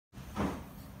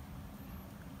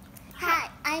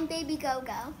I'm Baby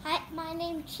Gogo. Hi, my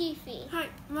name's Chiefy. Hi,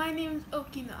 my name's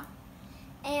Okina.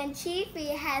 And Chiefy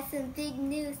has some big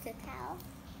news to tell.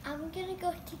 I'm gonna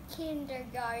go to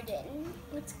kindergarten.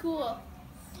 What school?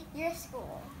 Your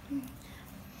school.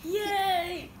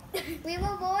 Yay! We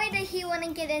were worried that he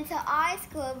wouldn't get into our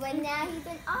school, but now he's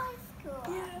in our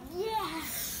school. Yeah.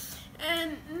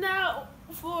 And now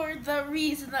for the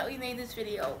reason that we made this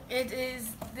video. It is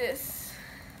this.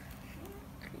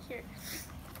 Here.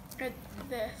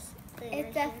 This thing.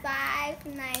 It's right a here.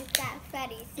 5 Nights at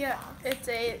Freddys. Yeah, box.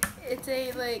 it's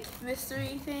a like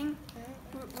mystery thing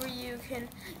where you can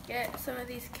get some of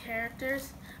these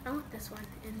characters. I want this one.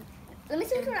 And Let me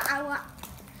see which one I want.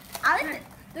 I like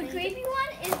the creepy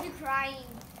one is the crying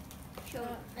show,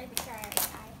 like the crying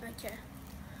guy. okay.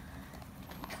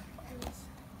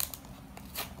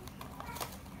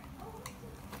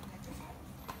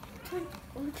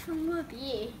 Which one will it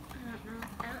be? I don't know.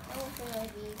 I don't know what it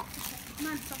will be.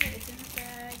 Come on, stop it. It's in the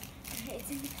bag.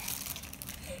 It's in the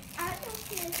bag. I don't know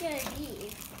what it's gonna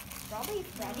be. Probably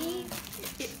Freddy.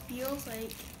 It feels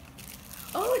like.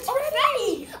 Oh, it's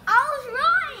Freddy! I was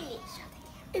right!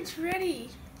 It's ready.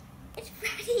 It's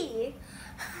Freddy!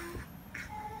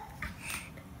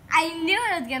 I knew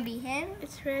it was gonna be him.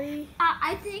 It's ready.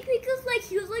 I think because like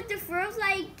he was like the first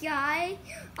like guy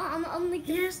like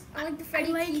Here's like the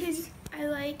Freddy. I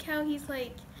like how he's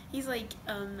like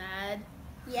mad.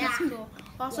 Yeah. That's cool.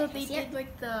 Also, Yes, they yep. did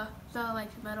like the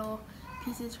like metal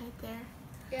pieces right there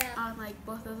Yeah. on like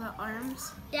both of the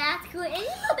arms. That's cool. And he's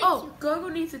a bit Oh, Gogo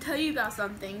needs to tell you about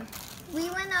something. cute. We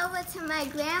went over to my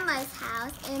grandma's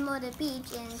house in Myrtle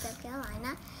Beach in South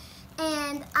Carolina,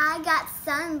 and I got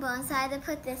sunburned, so I had to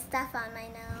put this stuff on my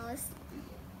nose.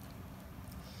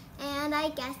 And I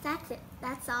guess that's it.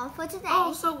 That's all for today.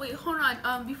 Oh, so wait, hold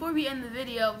on. Before we end the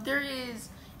video,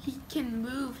 he can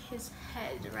move his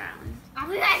head around. I'll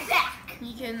be right back.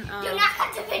 He can. Do not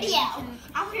cut the video.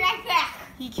 I'll be right back.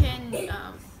 He can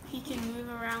move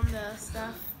around the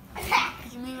stuff. Okay. He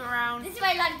can move around. This is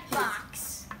my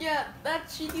lunchbox. Yeah,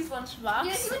 that's Chiefy's lunchbox.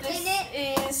 You see what's in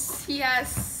it? He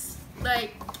has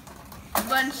like a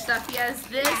bunch of stuff. He has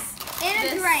this. And a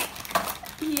this. drink.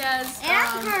 He has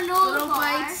And a granola little bar.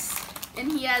 bites,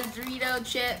 and he has Dorito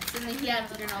chips, and then he has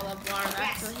a granola bar.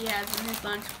 That's Yes. what he has in his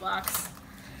lunchbox.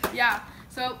 Yeah.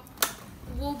 So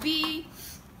we'll be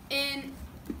in.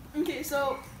 Okay.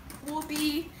 So we'll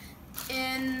be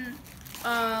in.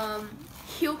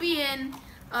 He'll be in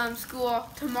school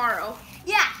tomorrow.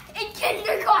 Yeah, in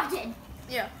kindergarten.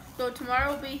 Yeah. So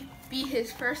tomorrow will be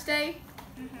his first day.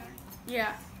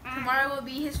 Yeah. Tomorrow will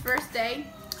be his first day.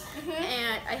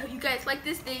 And I hope you guys like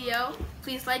this video.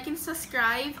 Please like and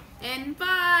subscribe. And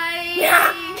bye.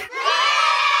 Yeah.